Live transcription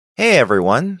Hey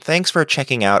everyone, thanks for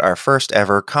checking out our first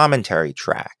ever commentary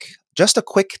track. Just a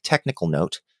quick technical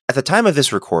note. At the time of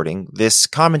this recording, this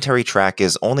commentary track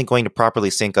is only going to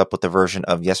properly sync up with the version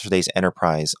of yesterday's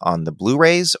Enterprise on the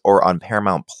Blu-rays or on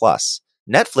Paramount Plus.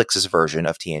 Netflix's version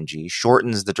of TNG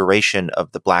shortens the duration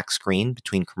of the black screen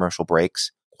between commercial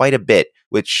breaks quite a bit,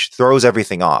 which throws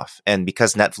everything off. And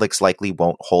because Netflix likely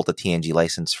won't hold the TNG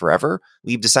license forever,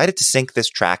 we've decided to sync this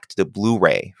track to the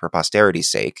Blu-ray for posterity's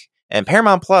sake. And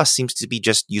Paramount Plus seems to be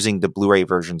just using the Blu-ray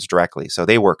versions directly, so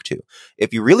they work too.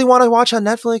 If you really want to watch on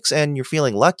Netflix and you're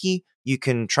feeling lucky, you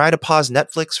can try to pause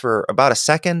Netflix for about a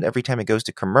second every time it goes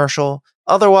to commercial.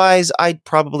 Otherwise, I'd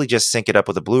probably just sync it up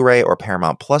with the Blu-ray or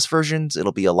Paramount Plus versions.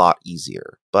 It'll be a lot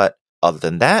easier. But other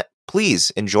than that,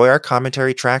 please enjoy our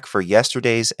commentary track for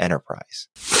yesterday's Enterprise.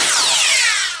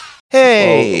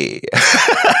 Hey!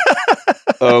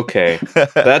 Okay,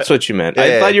 that's what you meant.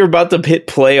 I thought you were about to hit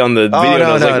play on the video, and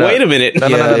I was like, wait a minute. No.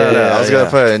 I was going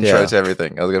to put an intro to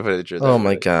everything. Oh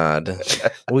my god.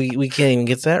 we can't even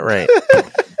get that right.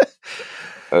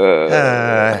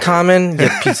 Common, you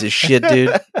piece of shit,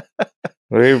 dude.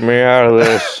 Leave me out of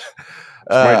this.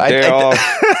 My day off.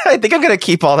 I think I'm going to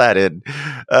keep all that in.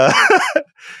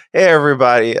 Hey,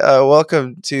 everybody.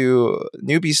 Welcome to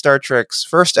Newbie Star Trek's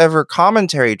first ever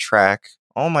commentary track.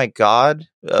 Oh my god.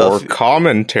 Or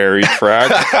commentary track.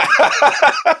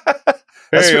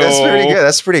 That's pretty good.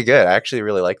 That's pretty good. I actually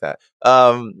really like that.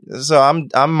 So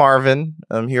I'm Marvin.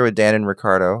 I'm here with Dan and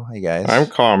Ricardo. Hey guys. I'm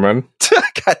Carmen.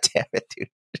 God damn it, dude.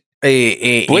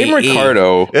 Blame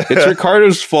Ricardo. It's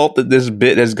Ricardo's fault that this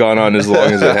bit has gone on as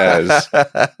long as it has.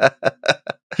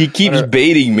 He keeps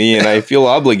baiting me, and I feel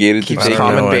obligated to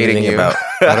baiting you. I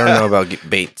don't know about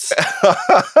baits.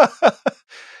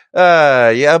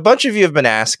 Yeah, a bunch of you have been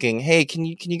asking, hey, can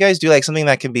you guys do like something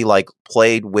that can be like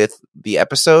played with the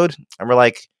episode? And we're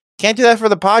like, can't do that for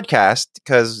the podcast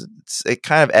because it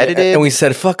kind of edited. And we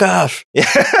said, fuck off. Yeah.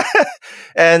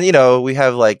 And, we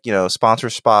have like, sponsor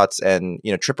spots and,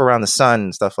 trip around the sun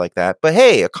and stuff like that. But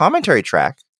hey, a commentary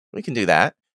track, we can do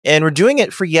that. And we're doing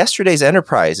it for yesterday's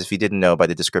Enterprise, if you didn't know by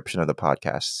the description of the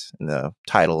podcast and the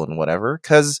title and whatever,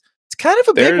 because it's kind of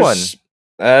a big one.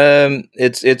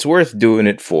 It's worth doing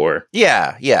it for.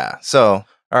 Yeah. So,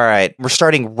 all right, we're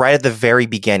starting right at the very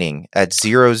beginning at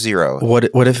 00. What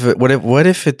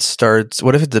if it starts?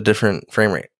 What if it's a different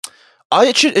frame rate?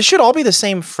 It should all be the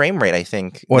same frame rate, I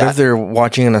think. What if they're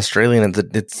watching in Australia and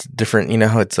it's different? You know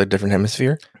how it's like different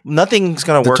hemisphere. Nothing's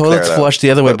gonna work. The toilets there, flush the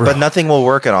other way, bro. But nothing will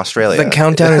work in Australia. The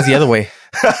countdown is the other way.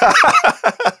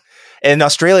 In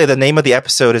Australia, the name of the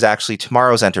episode is actually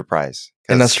Tomorrow's Enterprise.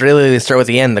 In Australia, they start with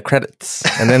the end, the credits,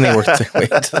 and then they work their way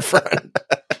to the front.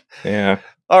 Yeah.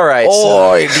 All right.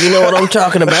 Do you know what I'm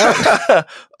talking about?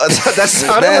 That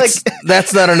sounded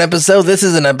that's not an episode. This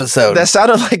is an episode. That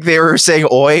sounded like they were saying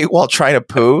 "oi" while trying to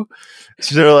poo.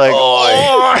 So they're like,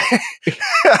 "Oi."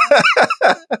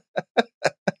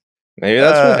 Maybe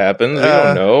that's what happens. We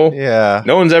don't know. Yeah.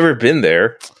 No one's ever been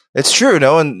there. It's true.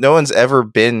 No one's ever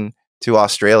been to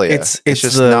Australia. It's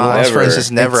just not. It's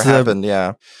just never happened.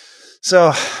 Yeah.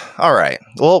 So, all right.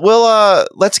 Well,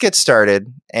 let's get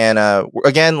started. And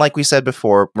again, like we said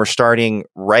before, we're starting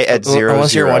right at 00.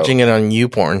 Unless you're watching it on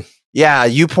YouPorn. Yeah,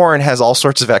 YouPorn has all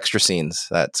sorts of extra scenes.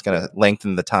 That's gonna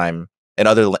lengthen the time and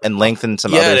lengthen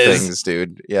some other things,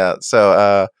 dude. Yeah.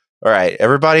 So, all right,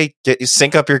 everybody,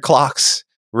 sync up your clocks.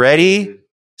 Ready,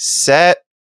 set,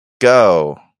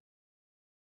 go.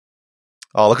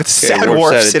 Oh, look at the sad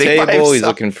Worf sitting by himself. He's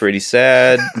looking pretty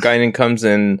sad. Guinan comes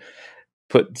in.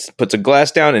 Puts a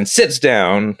glass down and sits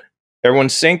down.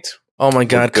 Everyone's synced. Oh my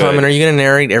god, Carmen, are you going to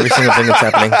narrate every single thing that's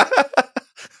happening?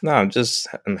 No,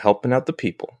 I'm helping out the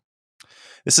people.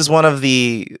 This is one of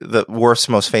the Worf's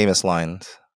most famous lines.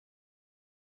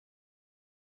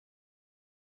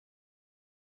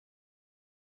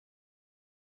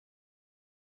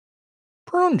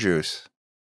 Prune juice.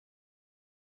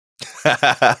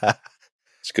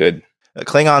 It's good.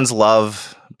 Klingons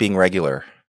love being regular.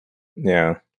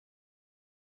 Yeah.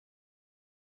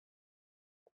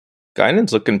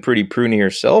 Guinan's looking pretty pruny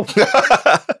herself.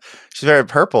 She's very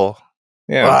purple.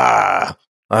 Yeah.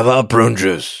 I love prune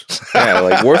juice. Yeah,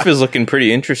 like Worf is looking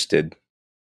pretty interested.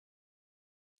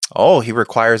 Oh, he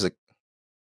requires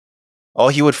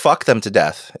he would fuck them to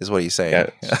death, is what he's saying.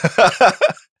 Yeah.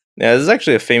 Yeah, this is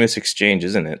actually a famous exchange,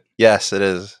 isn't it? Yes, it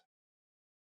is.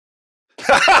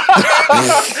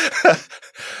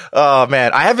 Oh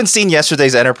man, I haven't seen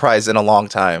yesterday's Enterprise in a long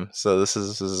time, so this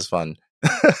is fun.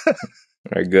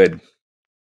 All right, good.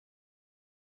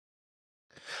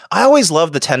 I always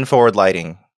loved the 10 forward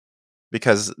lighting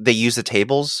because they use the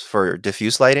tables for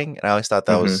diffuse lighting, and I always thought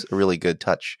that was a really good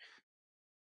touch.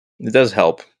 It does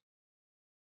help.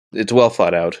 It's well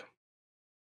thought out.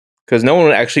 Because no one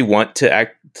would actually want to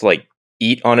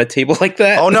eat on a table like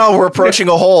that. Oh no, we're approaching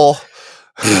a hole.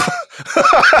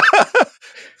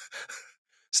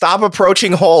 Stop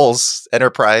approaching holes,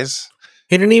 Enterprise.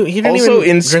 He didn't even also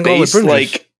in drink all the space, prune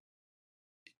juice.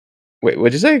 Wait,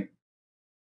 what'd you say?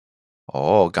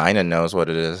 Oh, Guinan knows what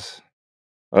it is.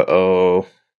 Uh-oh.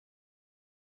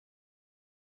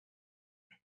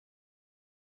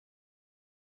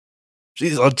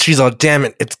 She's all, damn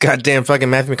it, it's goddamn fucking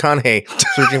Matthew McConaughey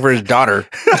searching for his daughter.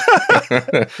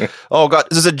 Oh god,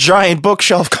 there's a giant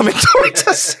bookshelf coming towards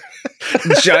us.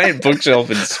 Giant bookshelf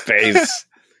in space.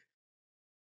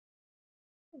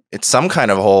 It's some kind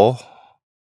of hole.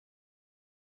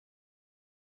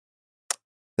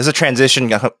 There's a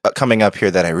transition coming up here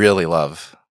that I really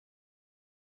love.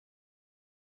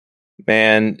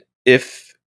 Man,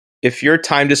 if your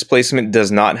time displacement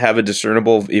does not have a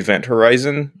discernible event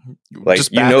horizon, there's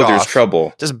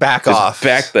trouble. Just back off.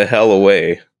 Back the hell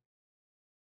away.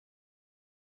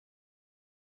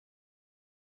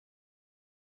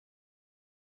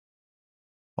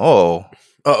 Oh.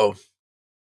 Uh-oh.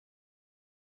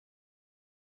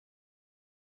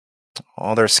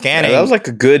 Oh, they're scanning. Yeah, that was like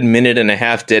a good minute and a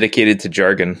half dedicated to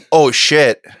jargon. Oh,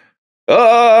 shit. Look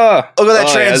at that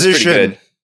transition.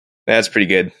 That's pretty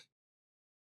good.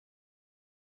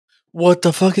 What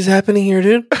the fuck is happening here,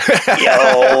 dude?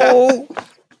 Yo!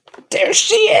 There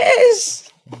she is!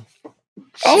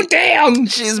 Oh, damn!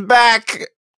 She's back!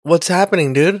 What's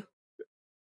happening, dude?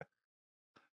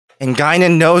 And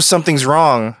Guinan knows something's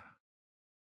wrong.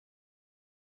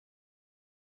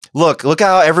 Look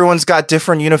how everyone's got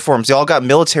different uniforms. They all got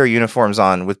military uniforms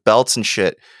on with belts and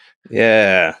shit.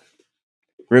 Yeah.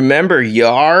 Remember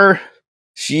Yar?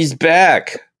 She's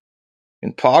back.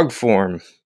 In Pog form.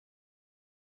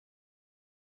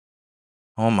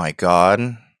 Oh my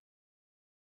god.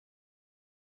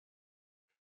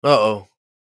 Uh-oh.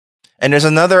 And there's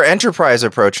another Enterprise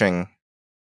approaching.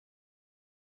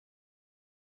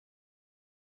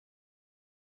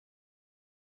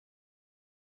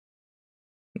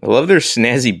 I love their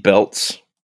snazzy belts.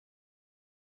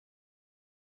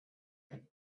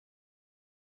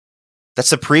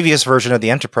 That's the previous version of the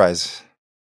Enterprise.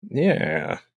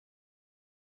 Yeah.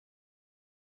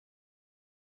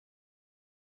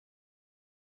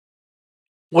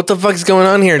 What the fuck's going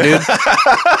on here, dude?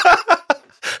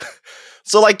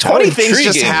 So 20 things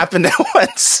just happened at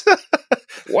once.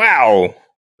 Wow.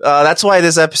 That's why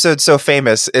this episode's so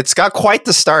famous. It's got quite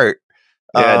the start.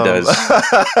 Yeah, it does.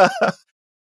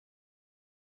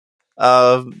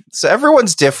 So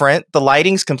everyone's different. The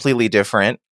lighting's completely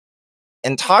different.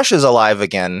 And Tasha's alive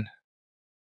again.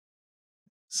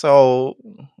 So,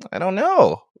 I don't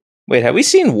know. Wait, have we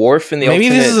seen Worf in the Maybe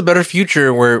alternate? This is a better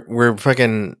future where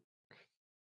fucking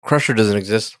Crusher doesn't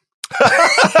exist.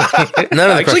 I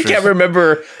actually can't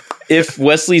remember if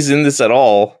Wesley's in this at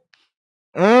all.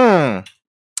 I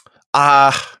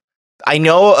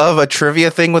know of a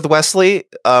trivia thing with Wesley,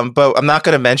 but I'm not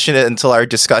going to mention it until our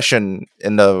discussion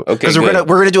because we're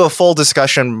gonna do a full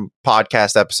discussion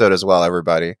podcast episode as well,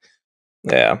 everybody.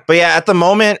 Yeah, but yeah, at the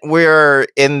moment we're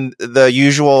in the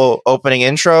usual opening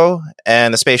intro,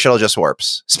 and the space shuttle just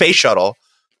warps. Space shuttle.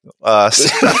 Main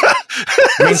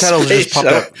title just popped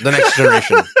up. The Next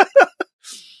Generation.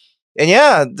 And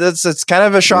yeah, it's kind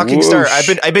of a shocking start.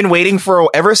 I've been waiting for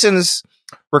ever since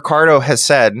Ricardo has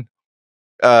said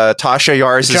Tasha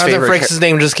Yar is his favorite. Jonathan Frakes'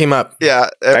 name just came up. Yeah,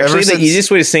 actually, the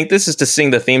easiest way to sync this is to sing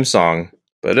the theme song.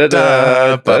 This is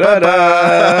a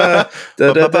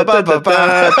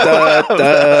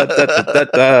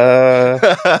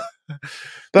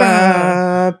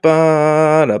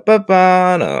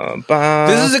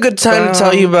good time to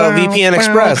tell you about VPN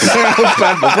Express.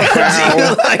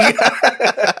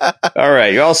 All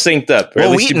right, you're all synced up. Or at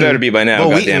least you better be by now.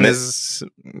 Wheaton is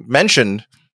mentioned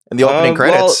in the opening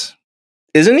credits.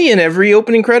 Isn't he in every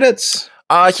opening credits?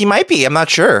 He might be. I'm not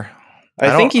sure.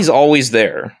 I think he's always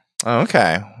there.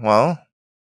 Okay, well.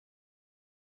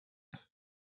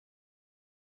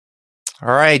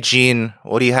 All right, Gene,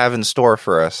 what do you have in store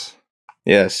for us?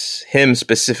 Yes, him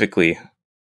specifically.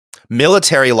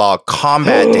 Military law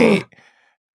combat date.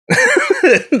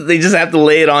 They just have to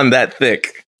lay it on that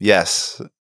thick. Yes.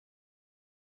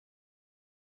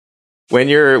 When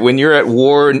you're at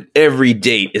war, every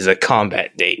date is a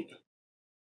combat date.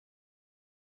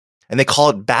 And they call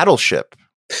it battleship.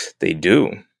 They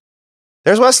do.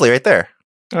 There's Wesley right there.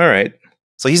 All right.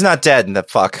 So he's not dead in the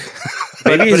fuck.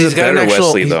 Maybe he's got an actual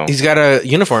Wesley, though. He's got a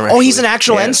uniform. Actually. Oh, he's an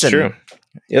actual ensign. True.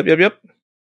 Yep.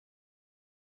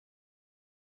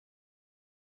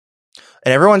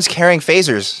 And everyone's carrying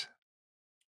phasers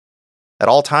at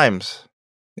all times.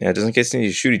 Yeah, just in case they need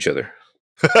to shoot each other.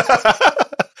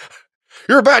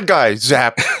 You're a bad guy,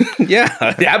 zap. Yeah,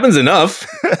 it happens enough.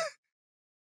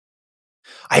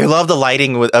 I love the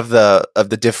lighting of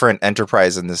the different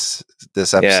Enterprise in this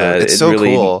episode. Yeah, it's so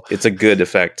really, cool. It's a good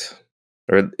effect.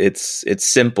 Or it's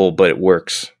simple, but it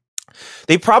works.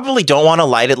 They probably don't want to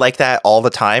light it like that all the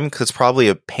time because it's probably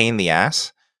a pain in the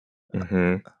ass.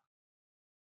 Mm-hmm.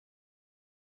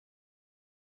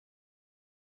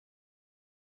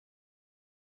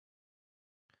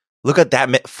 Look at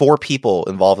that, 4 people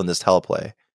involved in this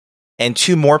teleplay. And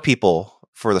 2 more people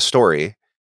for the story.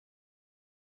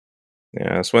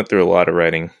 Yeah, this went through a lot of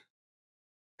writing.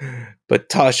 But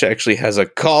Tosh actually has a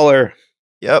collar.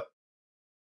 Yep.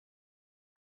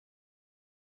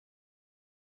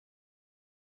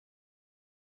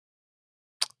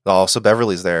 Also,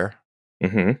 Beverly's there.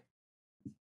 Mm-hmm.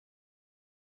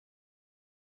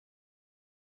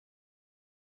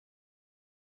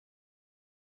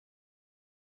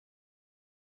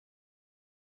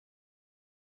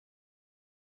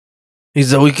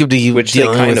 We could be which they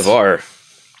kind of are.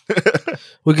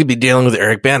 We could be dealing with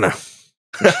Eric Bana.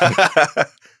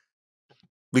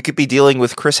 We could be dealing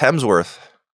with Chris Hemsworth.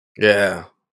 Yeah.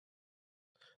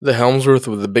 The Helmsworth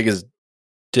with the biggest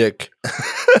dick.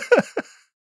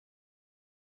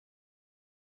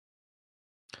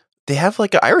 They have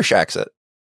like an Irish accent.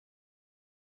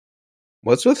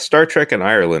 What's with Star Trek and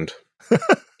Ireland?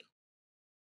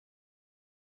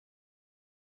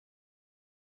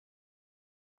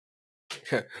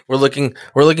 We're looking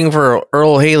for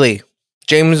Earl Haley.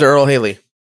 James Earl Haley.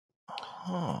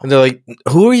 Oh. And they're like,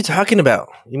 who are you talking about?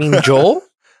 You mean Joel?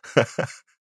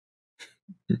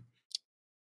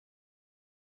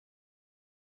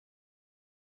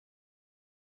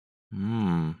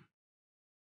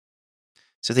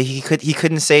 So that he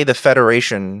couldn't say the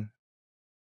Federation.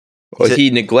 Well, he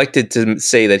neglected to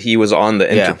say that he was on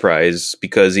the Enterprise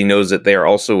because he knows that they are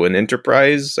also an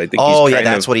Enterprise. I think.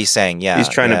 That's what he's saying. Yeah, he's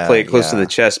trying to play it close to the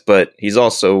chest, but he's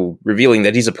also revealing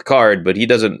that he's a Picard, but he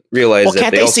doesn't realize that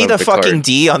can't they also see the Picard. Fucking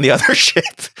D on the other ship?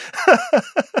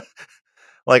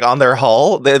 Like on their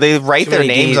hull, they write their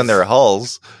names on their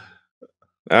hulls.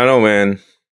 I don't know, man.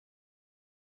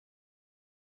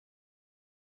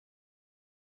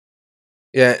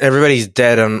 Yeah, everybody's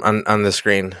dead on the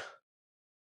screen.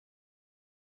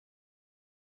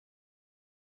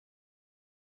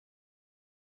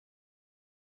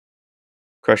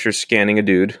 Crusher's scanning a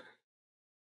dude.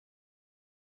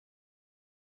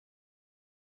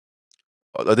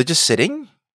 Are they just sitting?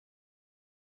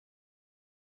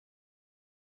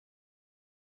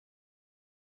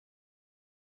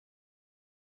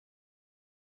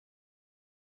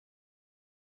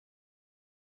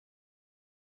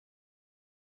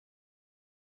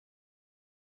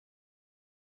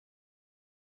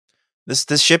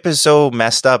 This ship is so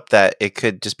messed up that it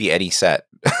could just be any set.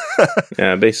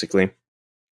 Yeah, basically.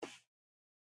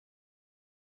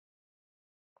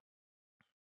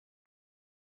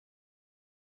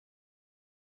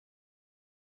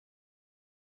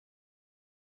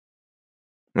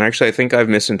 Actually, I think I've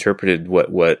misinterpreted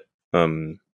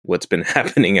what's been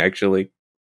happening. Actually,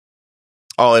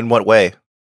 oh, in what way?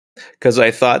 Because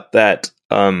I thought that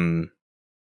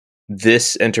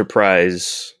this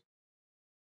Enterprise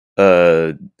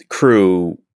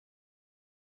crew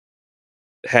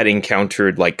had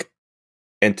encountered like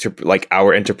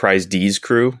our Enterprise D's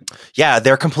crew. Yeah,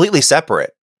 they're completely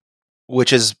separate,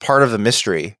 which is part of the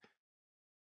mystery.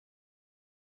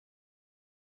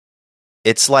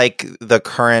 It's like the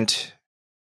current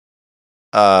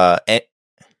oh,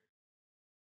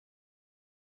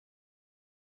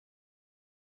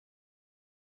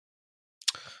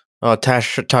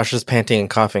 Tasha's panting and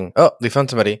coughing. Oh, they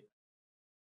found somebody.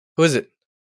 Who is it?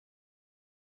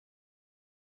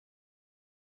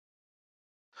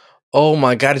 Oh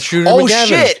my God, it's Shooter McGavin. Oh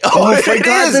shit! Oh, I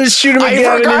forgot that it's Shooter McGavin.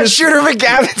 I forgot Shooter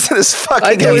McGavin's in this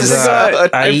fucking episode.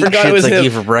 I eat forgot shit it was like him.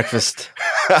 you for breakfast.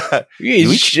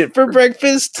 You eat shit for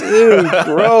breakfast? Ew,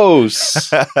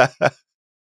 gross.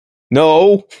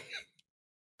 No.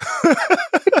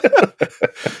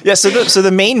 Yeah, so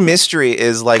the main mystery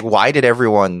is like, why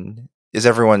is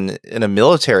everyone in a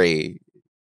military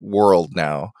world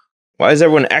now? Why is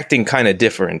everyone acting kind of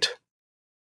different?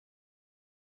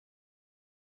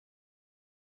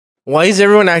 Why is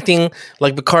everyone acting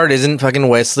like Picard isn't fucking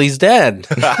Wesley's dad?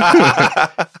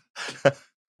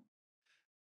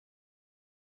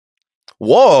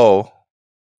 Whoa.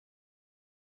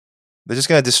 They're just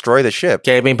going to destroy the ship.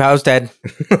 Jamie Powell's dead.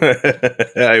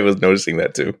 I was noticing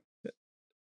that too.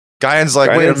 Guyan's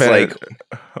like, wait a minute.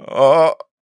 Oh,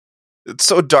 it's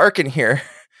so dark in here.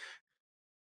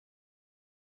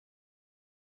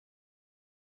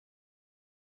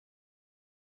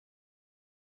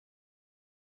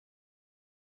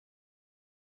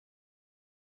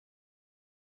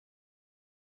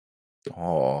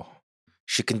 Oh,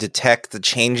 she can detect the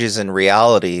changes in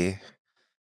reality.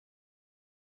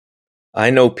 I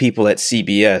know people at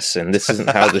CBS, and this isn't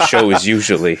how the show is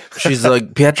usually. She's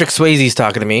like, Patrick Swayze's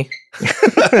talking to me.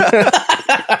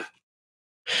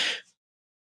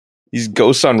 These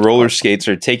ghosts on roller skates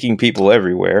are taking people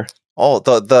everywhere. Oh,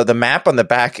 the map on the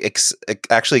back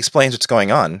actually explains what's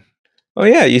going on. Oh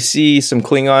yeah, you see some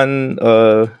Klingon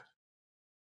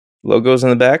logos on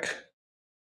the back.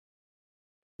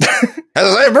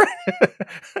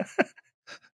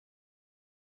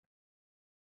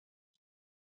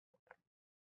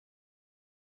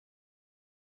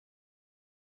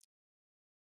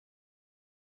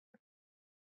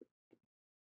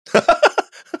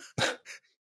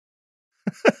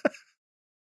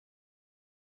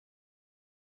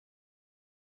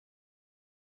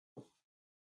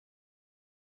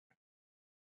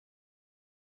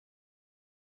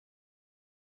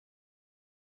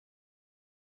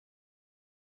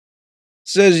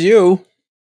 Says you.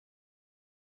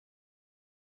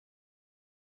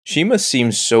 She must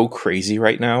seem so crazy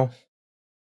right now.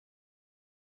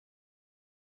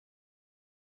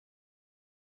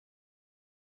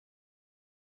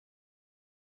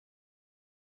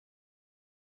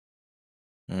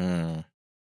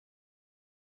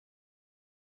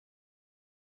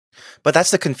 But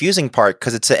that's the confusing part,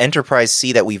 because it's an Enterprise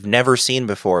C that we've never seen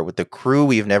before, with the crew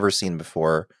we've never seen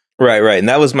before. Right. And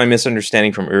that was my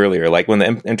misunderstanding from earlier. Like, when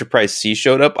the Enterprise C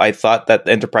showed up, I thought that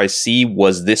the Enterprise C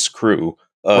was this crew.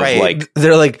 Right. Like,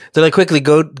 they're like, quickly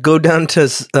go down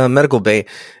to medical bay.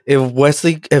 If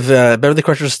Beverly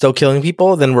Crusher is still killing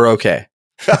people, then we're okay.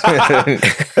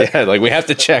 Yeah, like, we have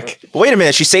to check. Wait a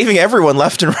minute, she's saving everyone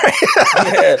left and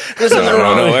right.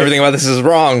 No, everything about this is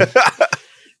wrong.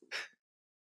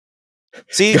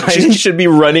 See, she should be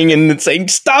running and saying,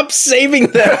 "Stop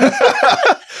saving them."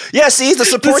 Yeah, see, the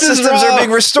support systems are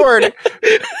being restored.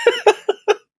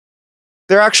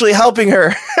 They're actually helping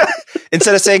her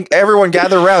instead of saying, "Everyone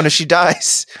gather around as she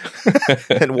dies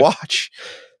and watch."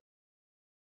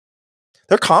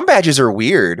 Their comm badges are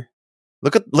weird.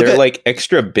 They're like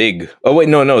extra big. Oh wait,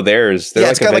 no, theirs. They're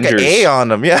it's got Avengers. Like an A on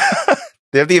them. Yeah,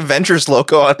 they have the Avengers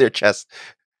logo on their chest.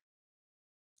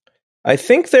 I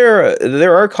think there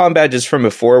are comm badges from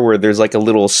before where there's like a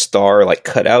little star like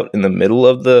cut out in the middle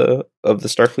of the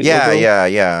Starfleet logo.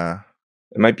 Yeah.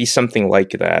 It might be something like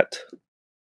that.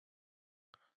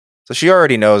 So she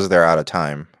already knows they're out of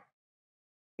time.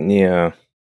 Yeah.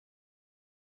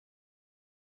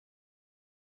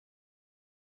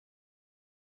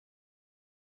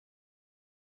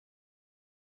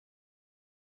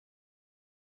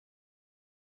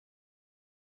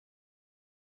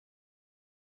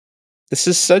 This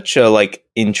is such a like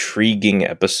intriguing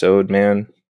episode, man.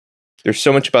 There's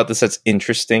so much about this that's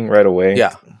interesting right away.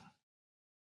 Yeah.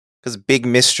 Because big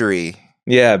mystery.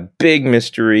 Yeah, big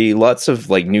mystery. Lots of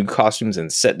like new costumes and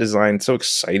set design. So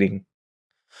exciting.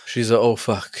 She's oh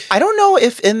fuck. I don't know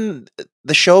if in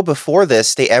the show before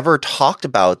this they ever talked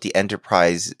about the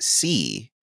Enterprise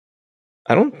C.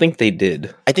 I don't think they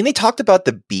did. I think they talked about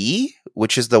the B,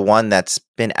 which is the one that's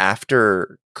been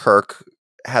after Kirk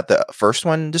had the first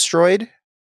one destroyed.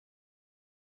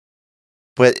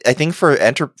 But I think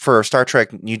for Star Trek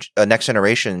Next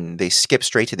Generation, they skip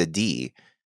straight to the D.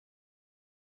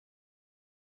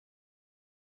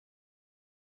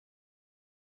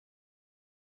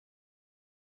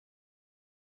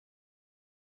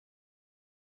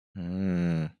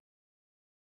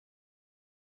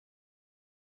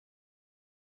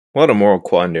 What a moral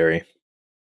quandary.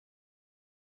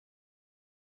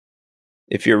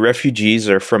 If your refugees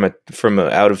are from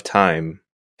out of time,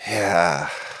 yeah,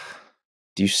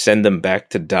 do you send them back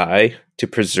to die to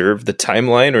preserve the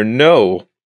timeline, or no?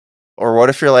 Or what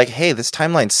if you're like, hey, this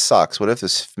timeline sucks. What if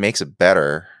this makes it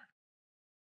better?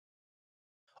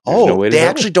 They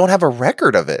actually don't have a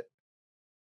record of it.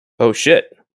 Oh shit.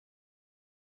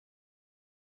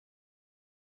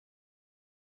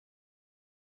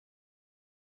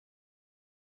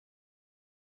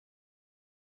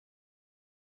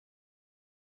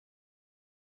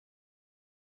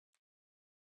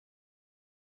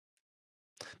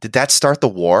 Did that start the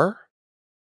war?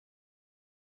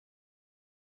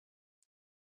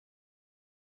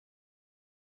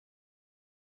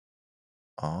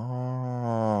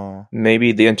 Oh.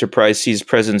 Maybe the Enterprise C's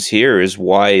presence here is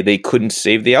why they couldn't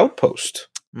save the outpost.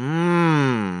 Look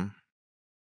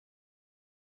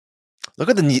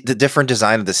at the different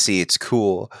design of the C. It's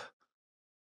cool.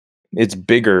 It's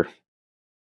bigger.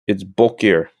 It's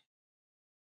bulkier.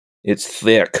 It's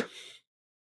thick.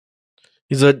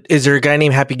 Is there a guy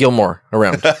named Happy Gilmore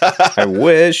around? I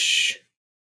wish.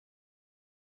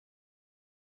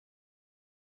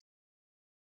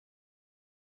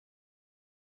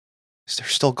 They're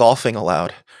still golfing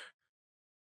allowed.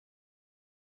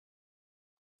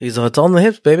 It's on the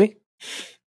hips, baby.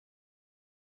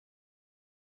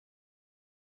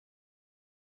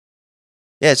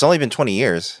 Yeah, it's only been 20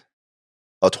 years.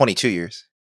 Oh, 22 years.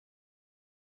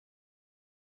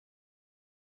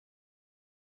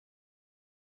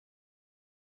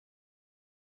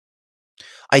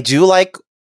 I do like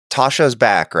Tasha's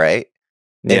back, right?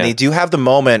 Yeah. And they do have the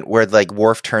moment where like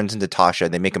Worf turns into Tasha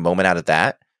and they make a moment out of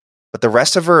that. But the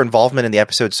rest of her involvement in the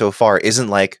episode so far isn't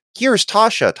like, here's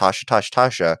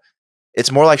Tasha.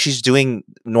 It's more like she's doing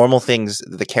normal things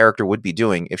the character would be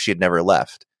doing if she had never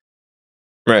left.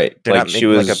 Right. They're not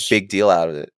making like a big deal out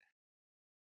of it.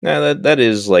 Yeah, that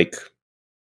is like,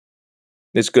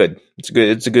 it's good.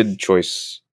 It's a good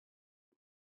choice.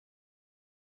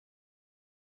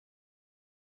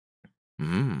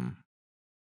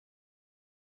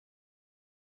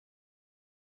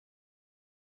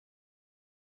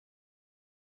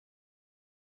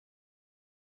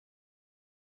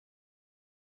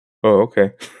 Oh,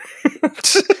 okay.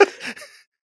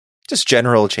 Just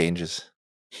general changes.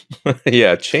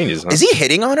 Yeah, changes. Huh? Is he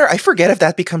hitting on her? I forget if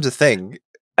that becomes a thing.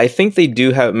 I think they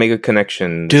do make a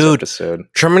connection this episode.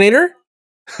 Terminator?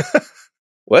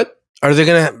 What? Are they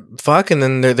gonna fuck and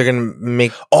then they're gonna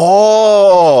make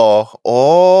and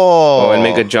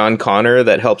make a John Connor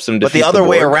that helps him defeat but the other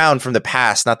way around from the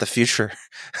past, not the future.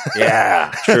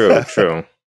 Yeah, true.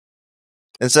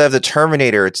 Instead of the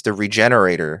Terminator, it's the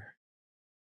Regenerator.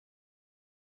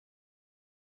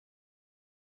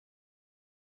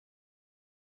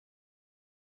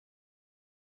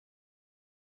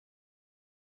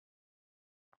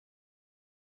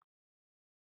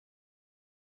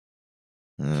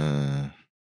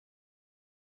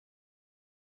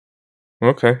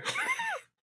 Okay.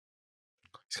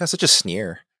 He's got such a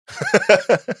sneer.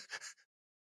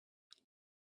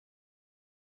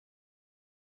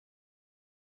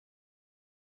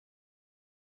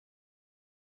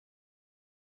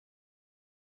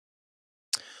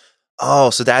 Oh,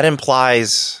 so that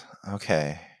implies...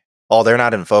 Okay. Oh, they're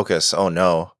not in focus. Oh,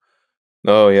 no.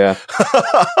 Oh, yeah.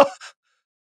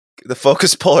 The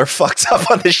focus puller fucked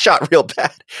up on this shot real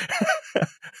bad.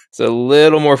 It's a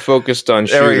little more focused on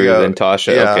Shooter than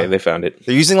Tasha. Yeah. Okay, they found it.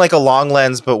 They're using like a long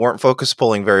lens, but weren't focus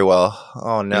pulling very well.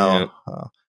 Oh, no. Yeah.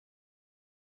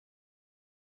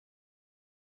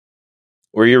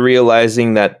 Were you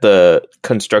realizing that the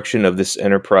construction of this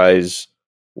Enterprise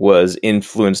was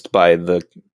influenced by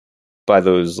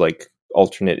those like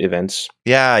alternate events?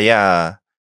 Yeah.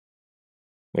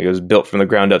 Like it was built from the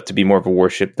ground up to be more of a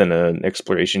warship than an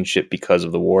exploration ship because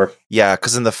of the war. Yeah,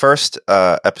 because in the first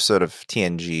episode of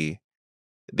TNG,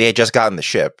 they had just gotten the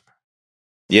ship.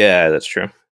 Yeah, that's true.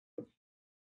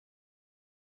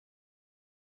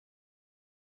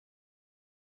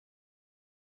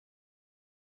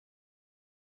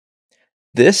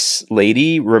 This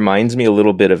lady reminds me a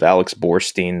little bit of Alex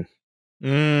Borstein.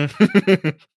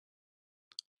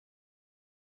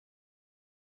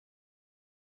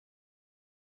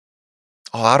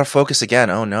 Oh, out of focus again.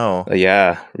 Oh, no.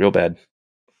 Yeah, real bad.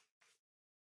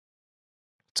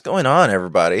 What's going on,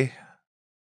 everybody?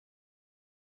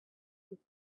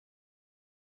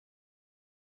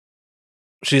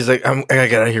 She's like, I gotta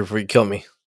get out of here before you kill me.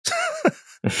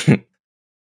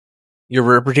 Your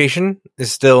reputation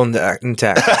is still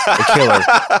intact.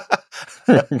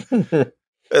 The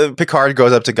killer. Picard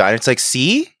goes up to Guy and it's like,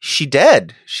 see? She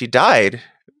dead. She died.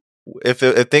 If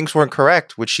things weren't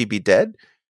correct, would she be dead?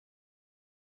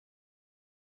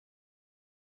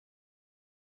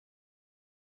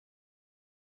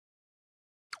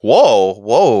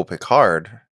 Whoa,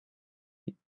 Picard.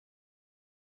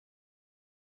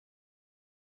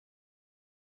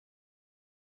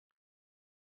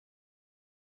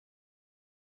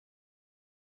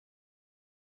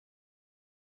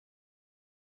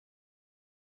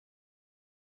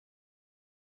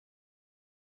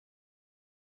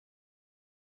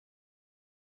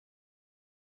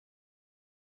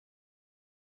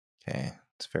 Okay,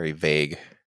 it's very vague.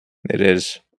 It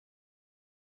is.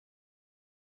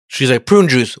 She's like, prune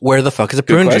juice. Where the fuck is a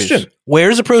prune juice?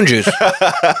 Where's the prune juice?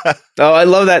 Oh, I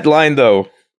love that line, though.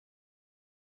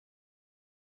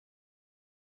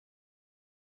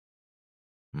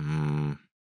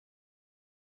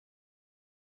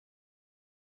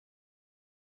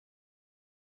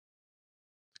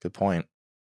 Good point.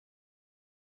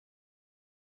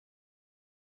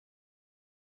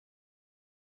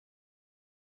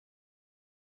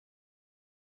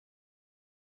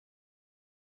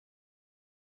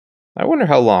 I wonder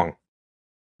how long.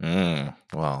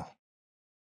 Well.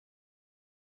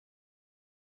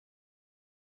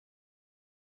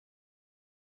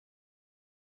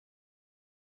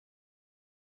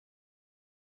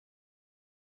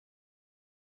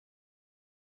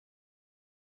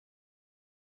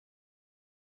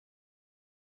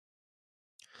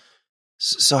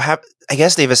 So I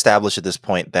guess they've established at this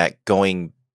point that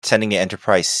sending the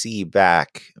Enterprise C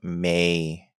back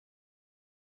may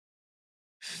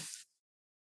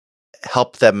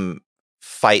help them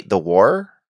fight the war,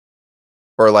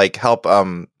 or like help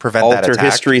prevent that attack. Alter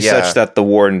history such that the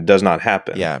war does not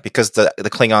happen. Yeah, because the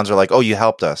Klingons are like, oh, you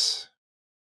helped us.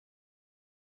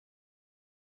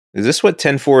 Is this what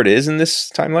 10 Forward is in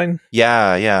this timeline?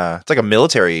 Yeah. It's like a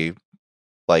military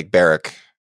like barrack.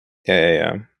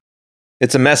 Yeah.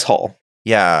 It's a mess hall.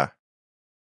 Yeah.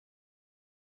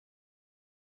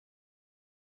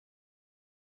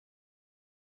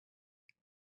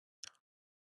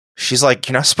 She's like,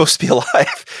 you're not supposed to be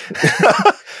alive.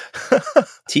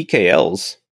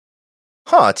 TKLs.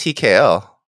 Huh, TKL.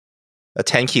 A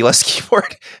 10 keyless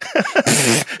keyboard.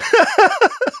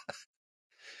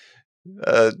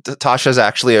 Tasha's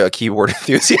actually a keyboard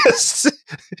enthusiast.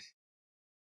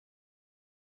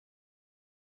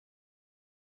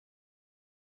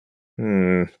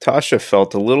 Tasha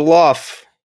felt a little off.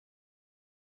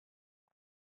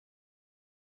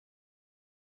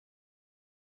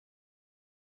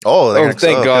 Oh,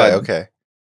 thank God. Okay.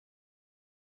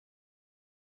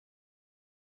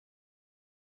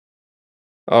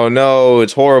 Oh no,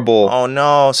 it's horrible. Oh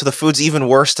no, so the food's even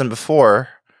worse than before.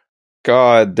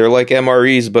 God, they're like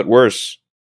MREs, but worse.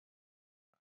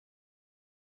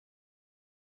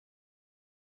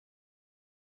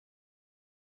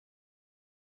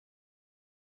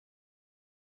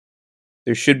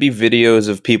 There should be videos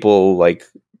of people like,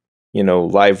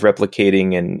 live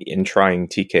replicating and trying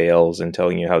TKLs and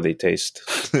telling you how they taste.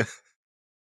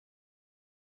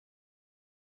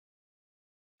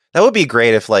 That would be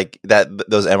great if like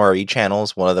those MRE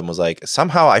channels, one of them was like,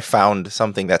 somehow I found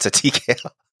something that's a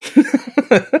TKL.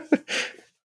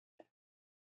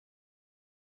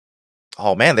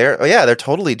 Oh man, they're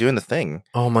totally doing the thing.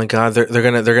 Oh my God, they're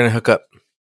gonna hook up.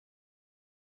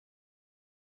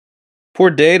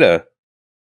 Poor Data.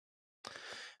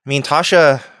 I mean,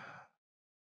 Tasha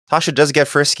does get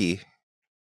frisky.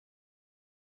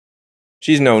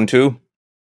 She's known to.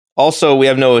 Also, we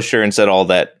have no assurance at all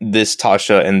that this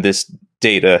Tasha and this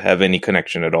Data have any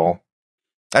connection at all.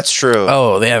 That's true.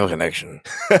 Oh, they have a connection.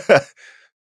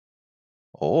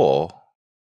 Oh.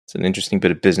 It's an interesting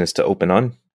bit of business to open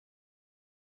on.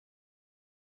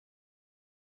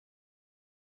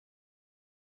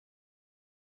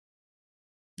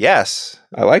 Yes.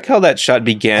 I like how that shot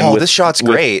began. Oh, this shot's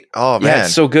great. Oh, man. Yeah,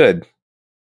 it's so good.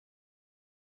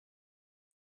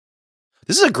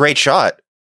 This is a great shot.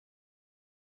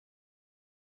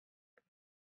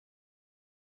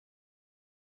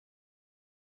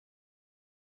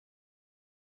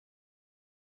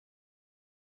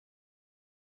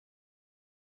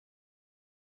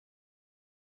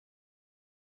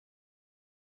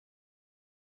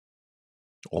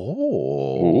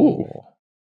 Oh. Ooh.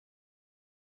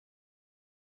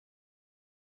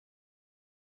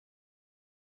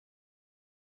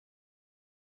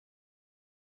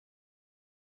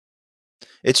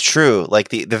 It's true. Like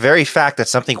the very fact that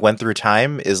something went through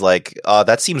time is like,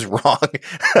 that seems wrong.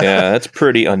 Yeah, that's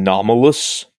pretty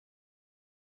anomalous.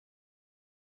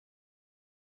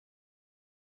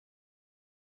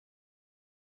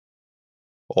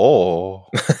 Oh.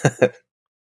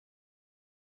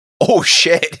 Oh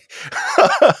shit.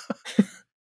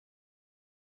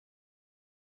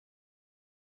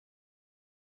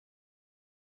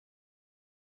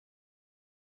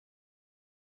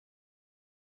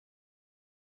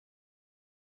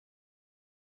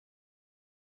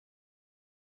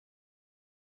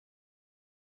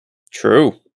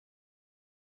 True.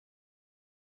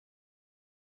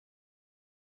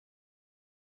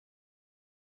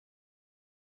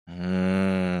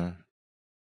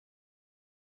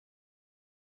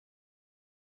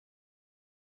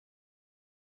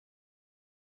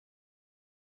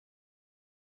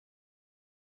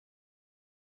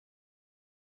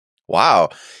 Wow.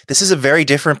 This is a very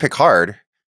different Picard.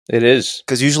 It is.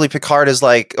 Because usually Picard is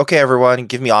like, okay, everyone,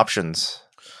 give me options.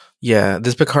 Yeah,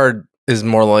 this Picard is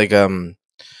more like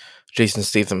Jason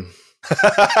Statham.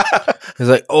 He's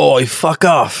like, oh, fuck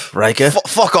off, Riker.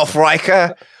 Fuck off,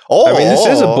 Riker. Oh, I mean, this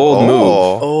is a bold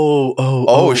move.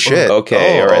 Oh, shit.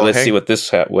 Okay, all right. Let's see what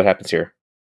what happens here.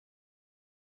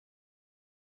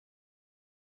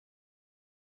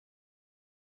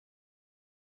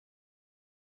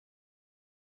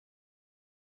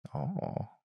 Oh.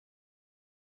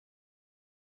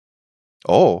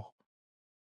 Oh.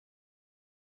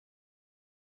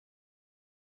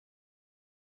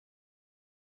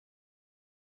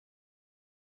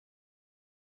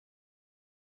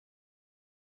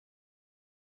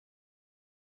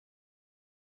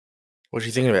 What are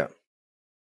you thinking about?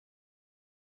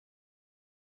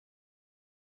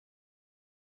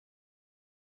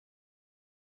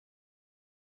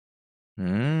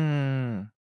 Mm.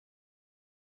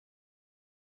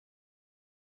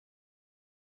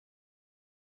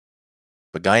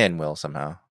 But Guyan will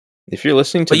somehow. If you're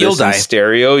listening to this in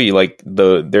stereo, you like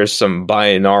there's some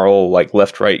binaural like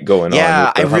left right going on.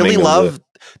 Yeah, I really love.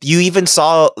 You even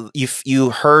saw you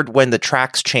heard when the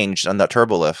tracks changed on that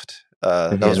turbo lift.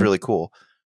 That was really cool.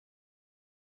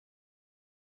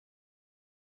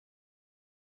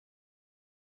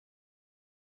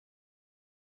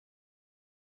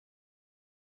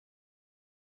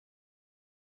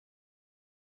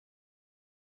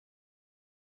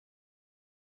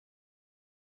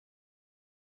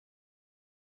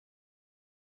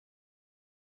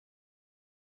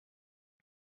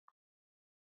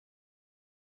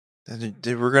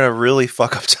 We're gonna really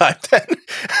fuck up time then.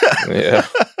 Yeah.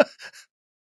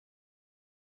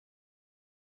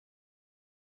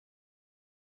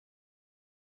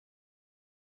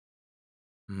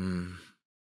 Hmm.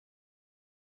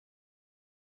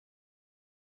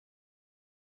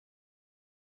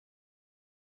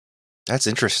 That's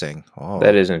interesting. Oh.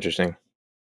 That is interesting.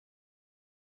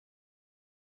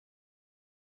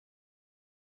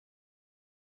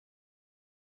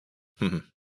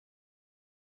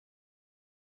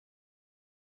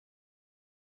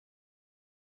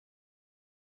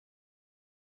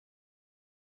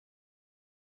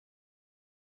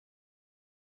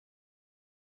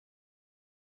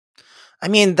 I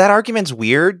mean, that argument's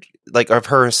weird, like of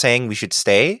her saying we should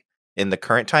stay in the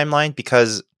current timeline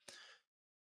because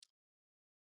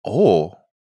oh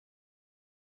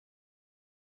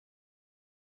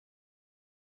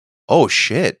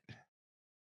shit.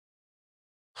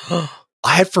 I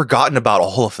had forgotten about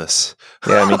all of this.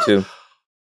 Yeah, me too.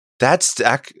 That's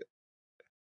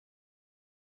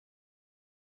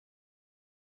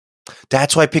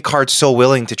why Picard's so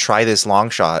willing to try this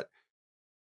long shot.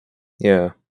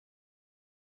 Yeah.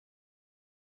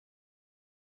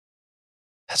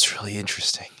 That's really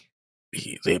interesting.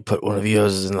 They put one of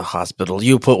yours in the hospital.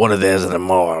 You put one of theirs in the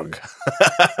morgue.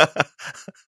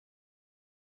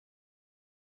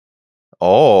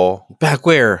 Oh. Back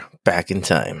where? Back in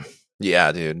time.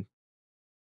 Yeah, dude.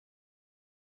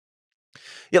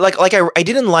 Yeah, like I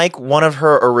didn't like one of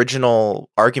her original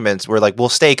arguments where like we'll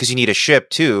stay because you need a ship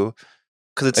too.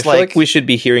 Because it's I feel like we should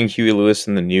be hearing Huey Lewis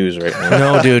in the news right now.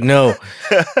 No, dude, no.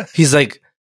 He's like,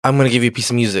 I'm gonna give you a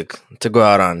piece of music to go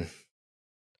out on.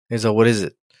 He's like, what is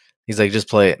it? He's like, just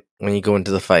play it when you go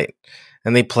into the fight.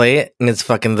 And they play it, and it's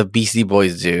fucking the Beastie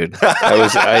Boys, dude.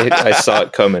 I saw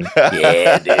it coming.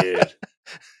 Yeah, dude.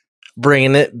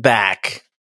 Bringing it back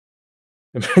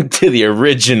to the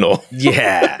original.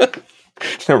 Yeah.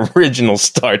 The original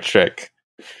Star Trek.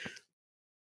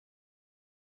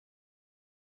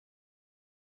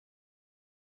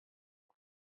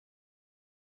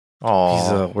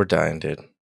 Oh, we're dying, dude.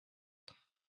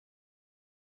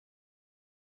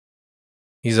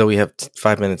 We have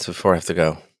 5 minutes before I have to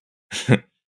go.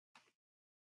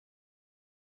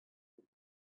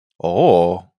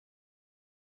 Oh.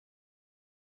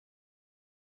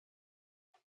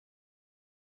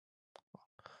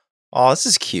 Oh, this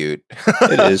is cute.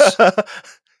 It is.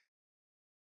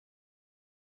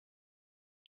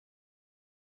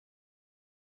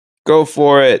 Go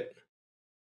for it.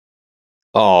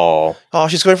 Oh. Oh,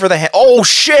 she's going for the hand. Oh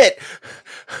shit.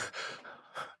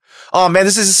 Oh man,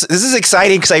 this is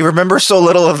exciting because I remember so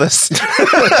little of this.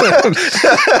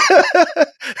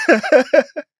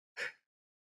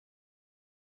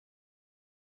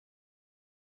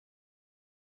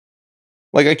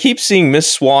 Like I keep seeing Miss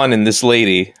Swan and this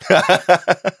lady.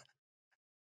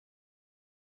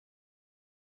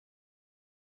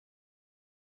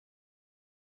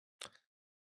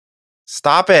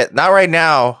 Stop it. Not right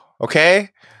now. Okay?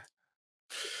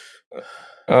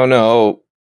 Oh no.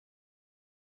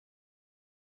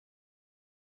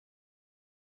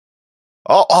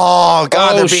 Oh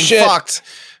god, they're being fucked.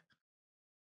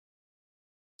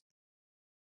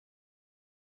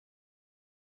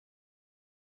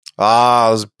 Ah,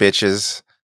 those bitches.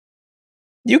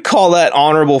 You call that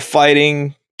honorable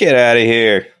fighting? Get out of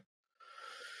here.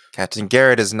 Captain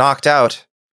Garrett is knocked out.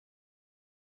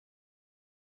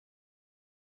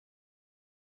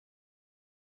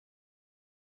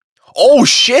 Oh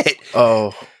shit!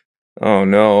 Oh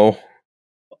no.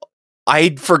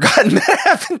 I'd forgotten that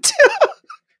happened too.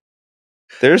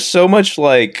 There's so much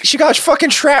like she got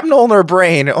fucking shrapnel in her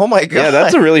brain. Oh my god. Yeah,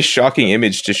 that's a really shocking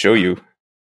image to show you.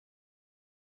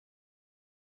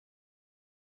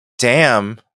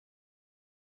 Damn.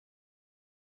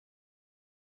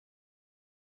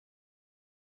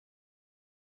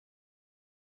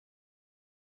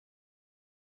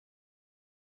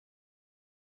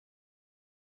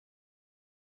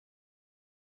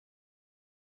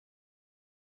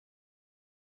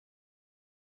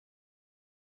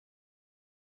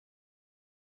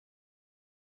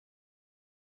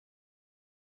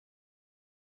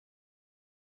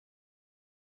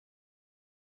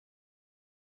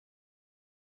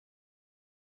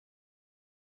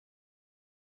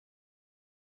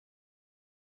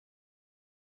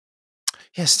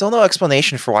 Yeah, still no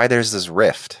explanation for why there's this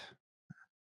rift.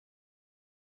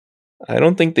 I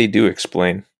don't think they do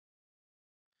explain.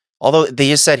 Although they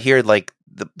just said here, like,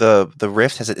 the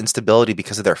rift has an instability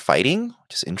because of their fighting,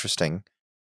 which is interesting.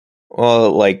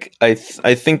 Well, like, I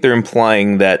think they're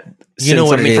implying that you know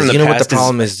what it is. You know what the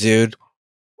problem is, dude.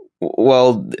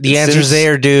 Well, the answer's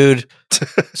there, dude.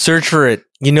 Search for it.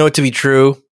 You know it to be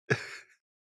true.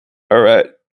 All right.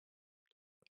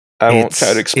 I won't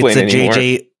try to explain it anymore. It's a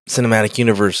JJ cinematic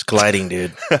universe colliding,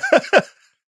 dude.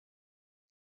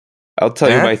 I'll tell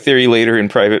you my theory later in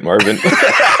private, Marvin.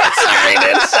 Sorry,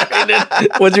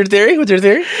 dude. What's your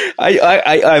theory?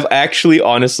 I've actually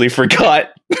honestly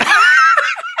forgot.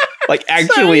 Like,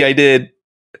 actually, Sorry. I did.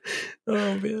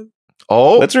 Oh, man.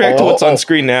 Let's react to what's on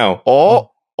screen now. They're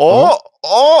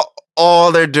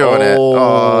doing it.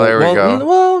 Oh, there we go.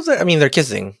 Well, I mean, they're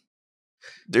kissing.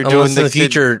 They're doing the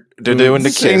future. They're doing the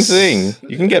same thing.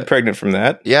 You can get pregnant from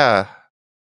that. Yeah.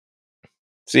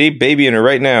 See, baby in her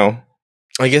right now.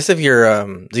 I guess if you're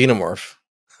xenomorph.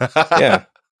 Yeah.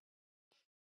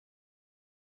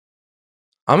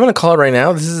 I'm going to call it right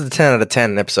now. This is a 10 out of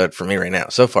 10 episode for me right now,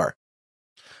 so far.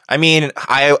 I mean,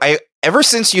 I ever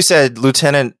since you said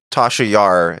Lieutenant Tasha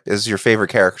Yar is your favorite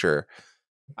character,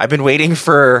 I've been waiting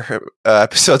for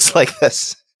episodes like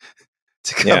this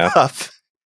to come up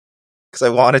because I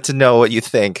wanted to know what you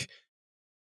think.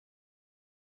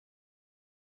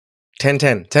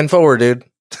 10 forward, dude.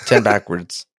 10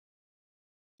 backwards.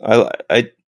 Well,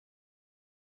 I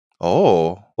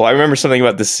remember something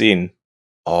about this scene.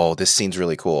 Oh, this scene's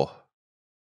really cool.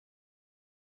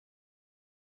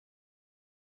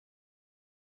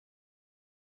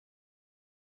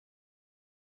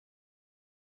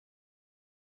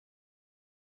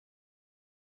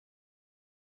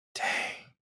 Dang.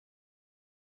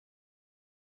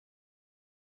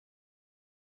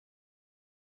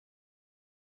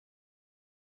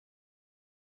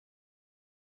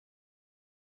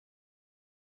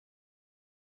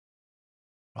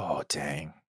 Oh,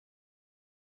 dang.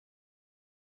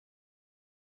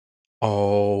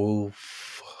 Oh.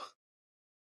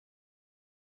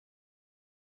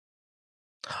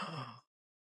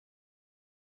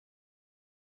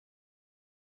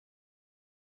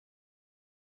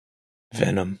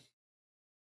 Venom.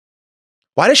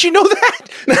 Why does she know that?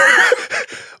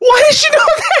 Why does she know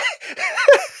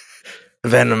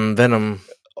that? Venom.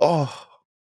 Oh.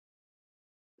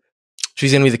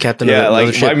 She's gonna be the captain of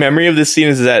the ship. My memory of this scene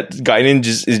is that Guinan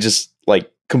is just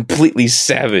like completely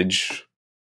savage.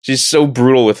 She's so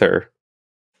brutal with her.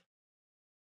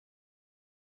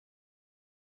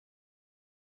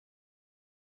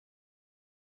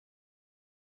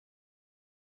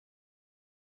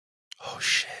 Oh,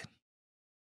 shit.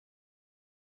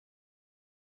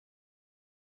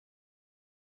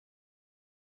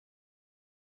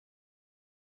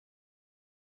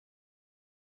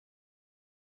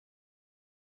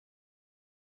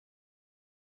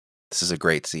 This is a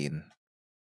great scene.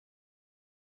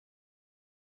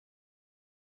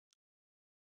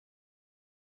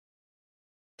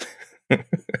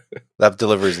 That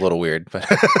delivery is a little weird, but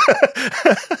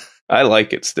I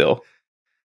like it still.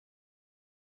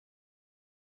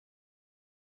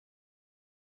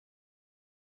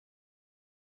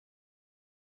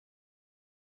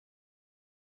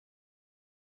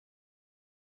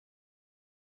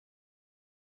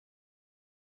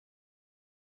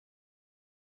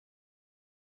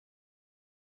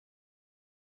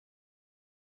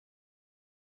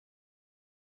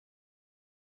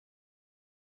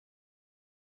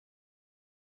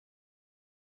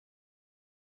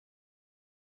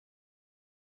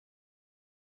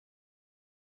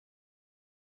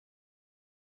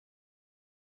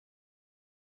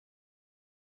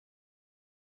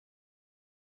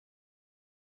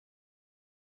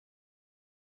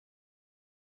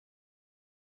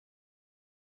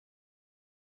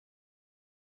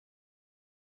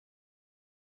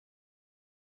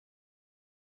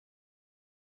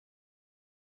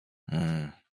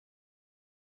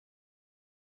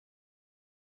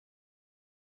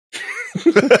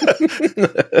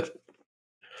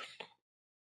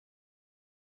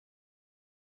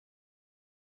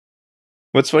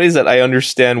 What's funny is that I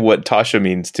understand what Tasha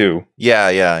means too.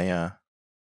 Yeah.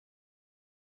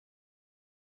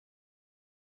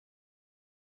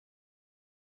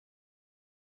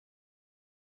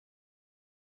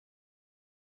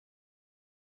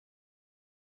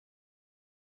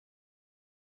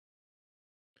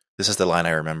 This is the line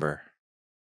I remember.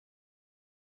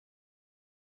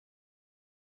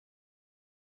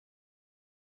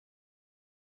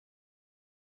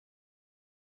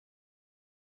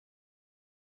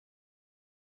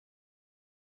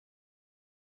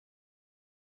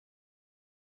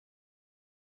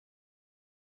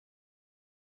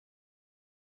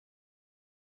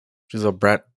 She's a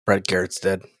Brad Garrett's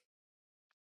dead.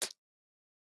 Did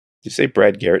you say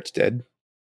Brad Garrett's dead?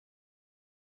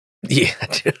 Yeah,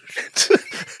 dude.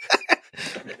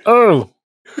 Oh,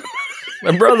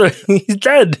 my brother, he's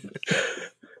dead.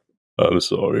 I'm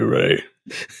sorry, Ray.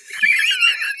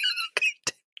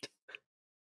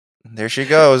 There she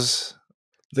goes.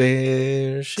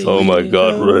 There she Oh my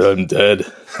God, Ray, I'm dead.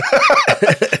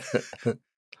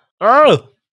 Oh,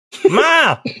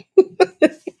 Ma!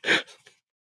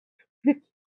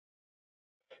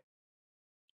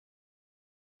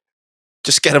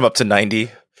 Just get him up to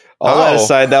 90. All that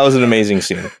aside, that was an amazing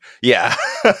scene. Yeah.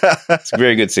 It's a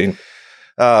very good scene.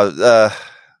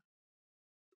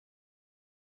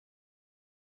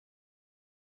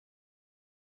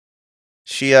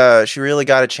 She really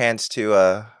got a chance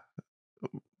to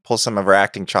pull some of her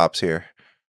acting chops here.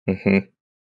 Mm-hmm.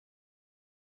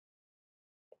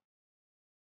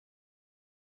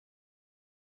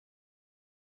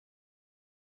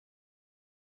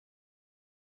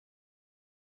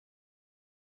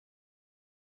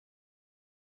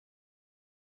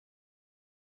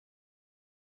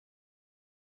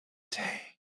 Dang.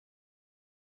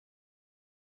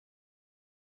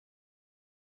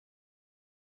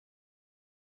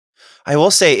 I will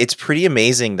say it's pretty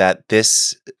amazing that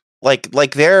this like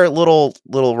their little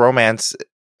romance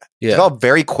developed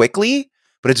very quickly,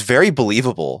 but it's very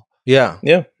believable. Yeah.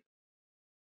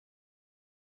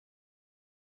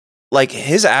 Like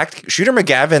Shooter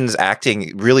McGavin's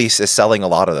acting really is selling a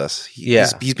lot of this.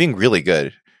 He's being really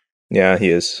good. Yeah, he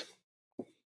is.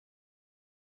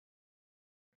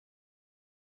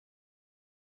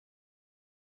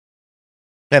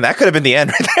 Man, that could have been the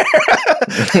end right there.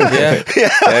 Yeah,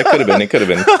 it could have been. It could have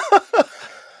been.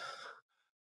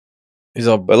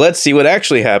 But let's see what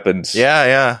actually happens.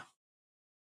 Yeah.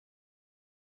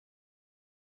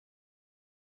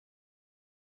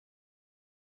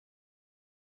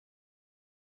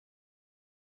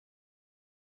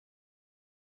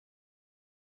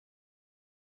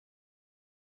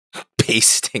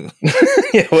 Pasting.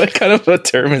 Yeah, what kind of a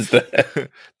term is that?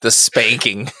 The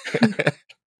spanking.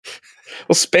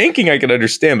 Well, spanking I can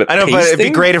understand, but I know, pasting? but it'd be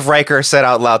great if Riker said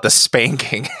out loud the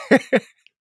spanking.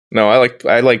 No, I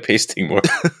like pasting more.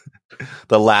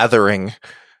 The lathering.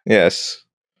 Yes.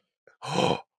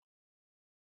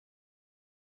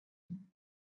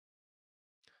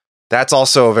 That's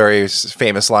also a very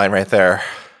famous line right there.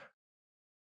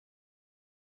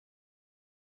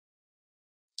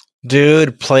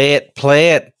 Dude, play it.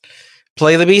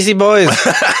 Play the Beastie Boys.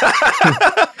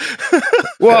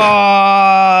 Whoa!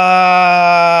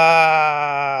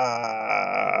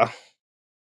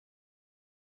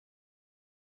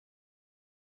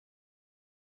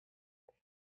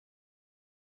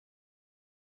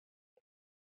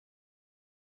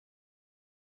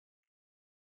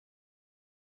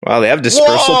 Wow, they have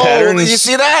dispersal patterns. Did you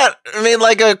see that? I mean,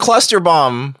 like a cluster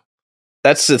bomb.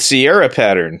 That's the Sierra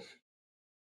pattern.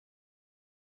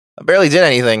 I barely did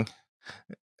anything.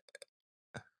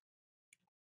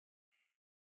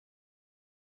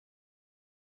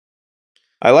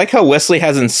 I like how Wesley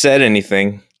hasn't said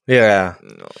anything. Yeah.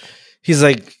 He's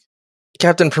like,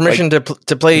 Captain, permission to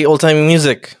play old timey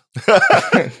music.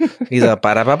 He's a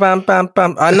ba ba bam bam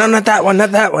bam. No, not that one.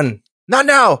 Not that one. Not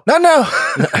now.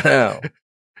 No.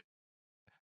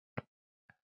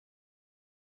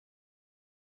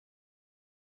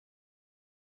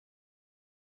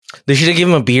 They should have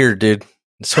given him a beard, dude.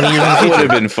 It's 20 years in the That future. would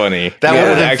have been funny. That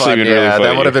would have actually been really funny.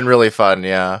 That would have been really fun.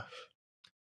 Yeah.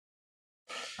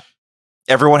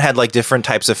 Everyone had like different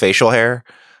types of facial hair.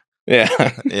 Yeah.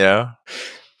 Yeah.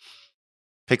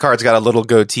 Picard's got a little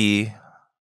goatee.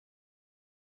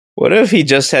 What if he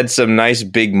just had some nice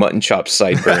big mutton chop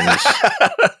sideburns?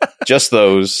 Just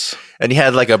those. And he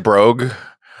had like a brogue.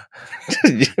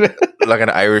 Like an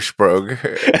Irish brogue.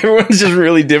 Everyone's just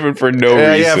really different for no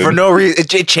reason. Yeah, for no reason.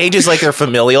 It changes like their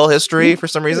familial history for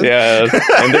some reason. Yeah,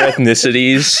 and their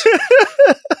ethnicities.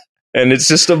 And it's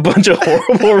just a bunch of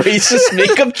horrible racist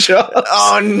makeup jobs.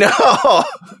 Oh, no.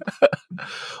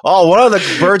 Oh, one of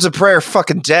the birds of prey are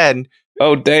fucking dead.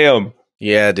 Oh, damn.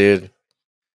 Yeah, dude.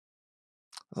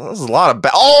 There's a lot of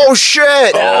oh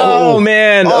shit! Oh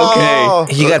man!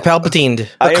 Okay, he got Palpatined.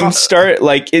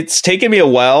 It's taken me a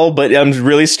while, but I'm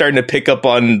really starting to pick up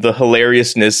on the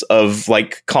hilariousness of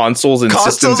like consoles and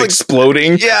systems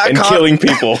exploding and killing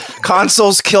people.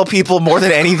 Consoles kill people more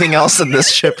than anything else in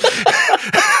this ship.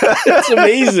 It's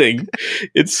amazing.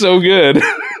 It's so good.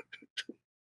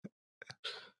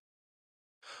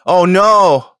 Oh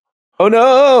no! Oh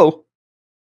no!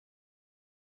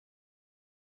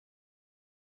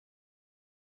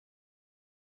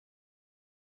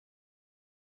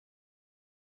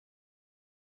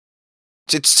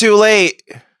 It's too late.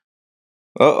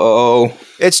 Uh-oh.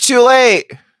 It's too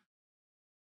late.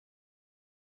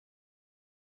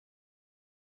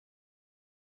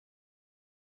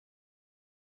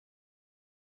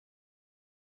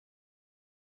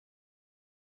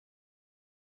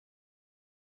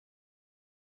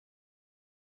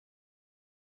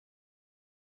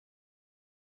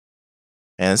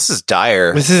 Man, this is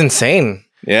dire. This is insane.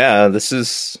 Yeah, this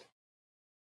is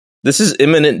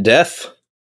imminent death.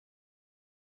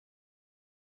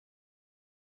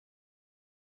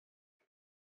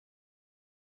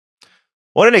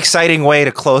 What an exciting way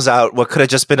to close out what could have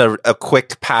just been a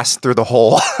quick pass through the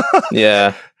hole.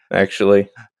 Yeah, actually.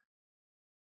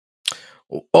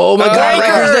 Oh my God,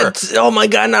 Riker! Riker's dead. Oh my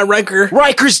God, not Riker.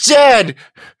 Riker's dead!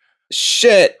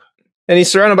 Shit. And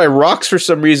he's surrounded by rocks for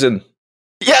some reason.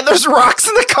 Yeah, there's rocks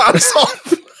in the console.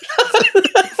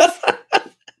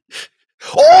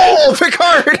 Oh,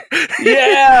 Picard!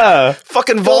 Yeah!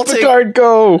 Fucking vaulting. Picard,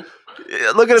 go!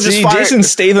 Look at him just fire. Jason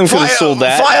Statham could have sold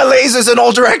that. Fire lasers in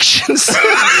all directions.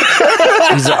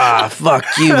 He's fuck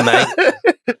you,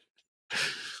 mate.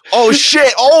 Oh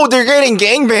shit! Oh, they're getting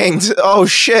gangbanged. Oh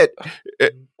shit!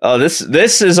 Oh, this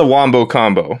is a wombo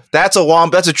combo. That's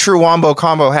a true wombo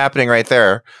combo happening right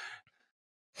there.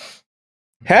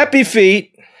 Happy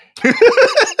feet.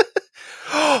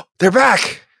 They're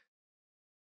back.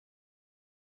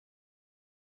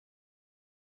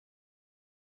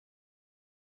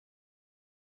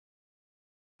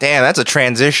 Damn, that's a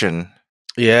transition.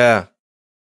 Yeah.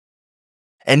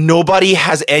 And nobody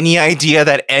has any idea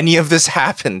that any of this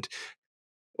happened.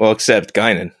 Well, except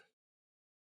Guinan.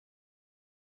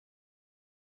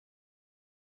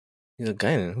 He's a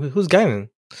Guinan. Who's Guinan?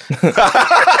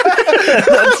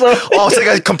 Oh, it's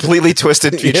like a completely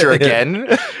twisted future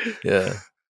again. Yeah.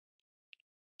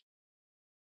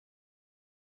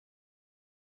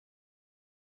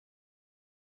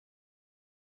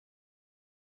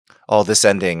 Oh, this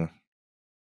ending.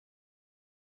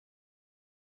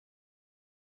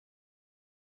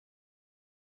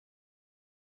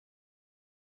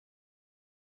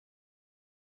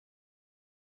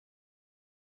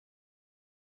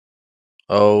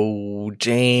 Oh,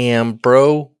 damn,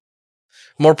 bro.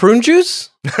 More prune juice?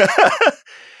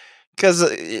 Because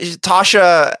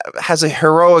Tasha has a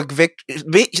heroic victory.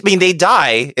 I mean, they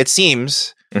die, it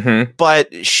seems,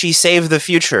 but she saved the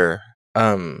future.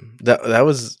 That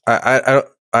was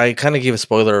I kind of gave a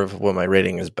spoiler of what my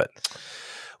rating is, but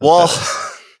well,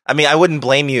 I mean, I wouldn't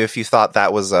blame you if you thought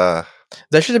that was that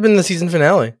should have been the season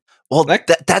finale. Well, that's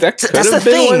the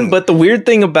thing. One, but the weird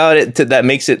thing about it that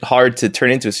makes it hard to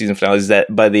turn into a season finale is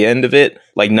that by the end of it,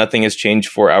 like nothing has changed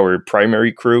for our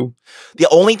primary crew. The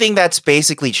only thing that's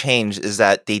basically changed is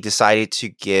that they decided to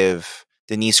give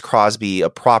Denise Crosby a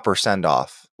proper send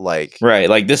off. Like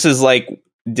this is like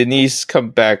Denise come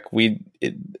back.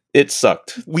 It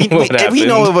sucked. We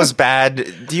know it was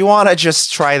bad. Do you want to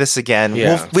just try this again? Yeah.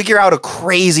 We'll figure out a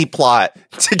crazy plot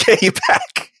to get you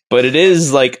back. But it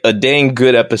is like a dang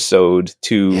good episode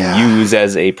to use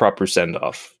as a proper send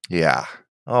off. Yeah.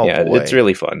 Oh yeah, boy. It's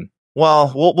really fun.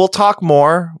 Well, we'll talk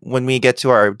more when we get to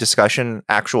our discussion,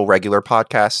 actual regular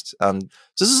podcast. So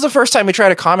this is the first time we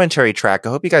tried a commentary track. I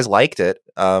hope you guys liked it.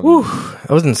 That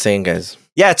was insane, guys.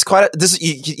 Yeah, it's quite.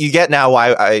 You get now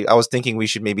why I was thinking we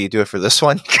should maybe do it for this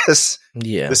one because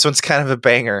this one's kind of a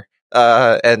banger.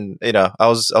 And I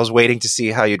was waiting to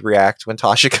see how you'd react when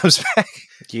Tasha comes back.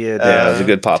 Yeah, it was a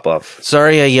good pop up.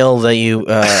 Sorry, I yelled at you,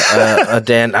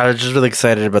 Dan. I was just really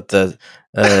excited about the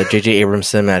J.J. Abrams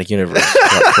cinematic universe.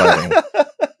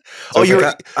 Oh, you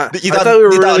thought we were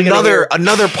really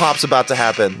another pop's about to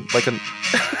happen. Like I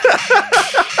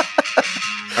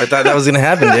thought that was gonna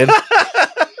happen, dude.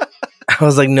 I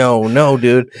was like, no,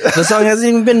 dude. The song hasn't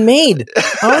even been made.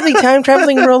 How are they time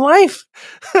traveling in real life?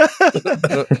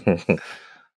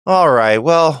 All right.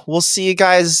 Well, we'll see you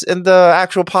guys in the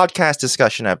actual podcast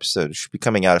discussion episode. It should be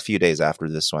coming out a few days after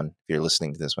this one, if you're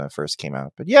listening to this when it first came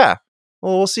out. But yeah,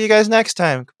 well, we'll see you guys next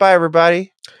time. Goodbye,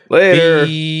 everybody. Later.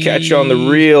 Catch you on the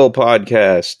real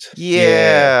podcast.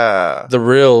 Yeah. The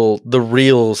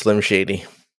real Slim Shady.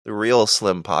 The real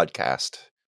Slim podcast.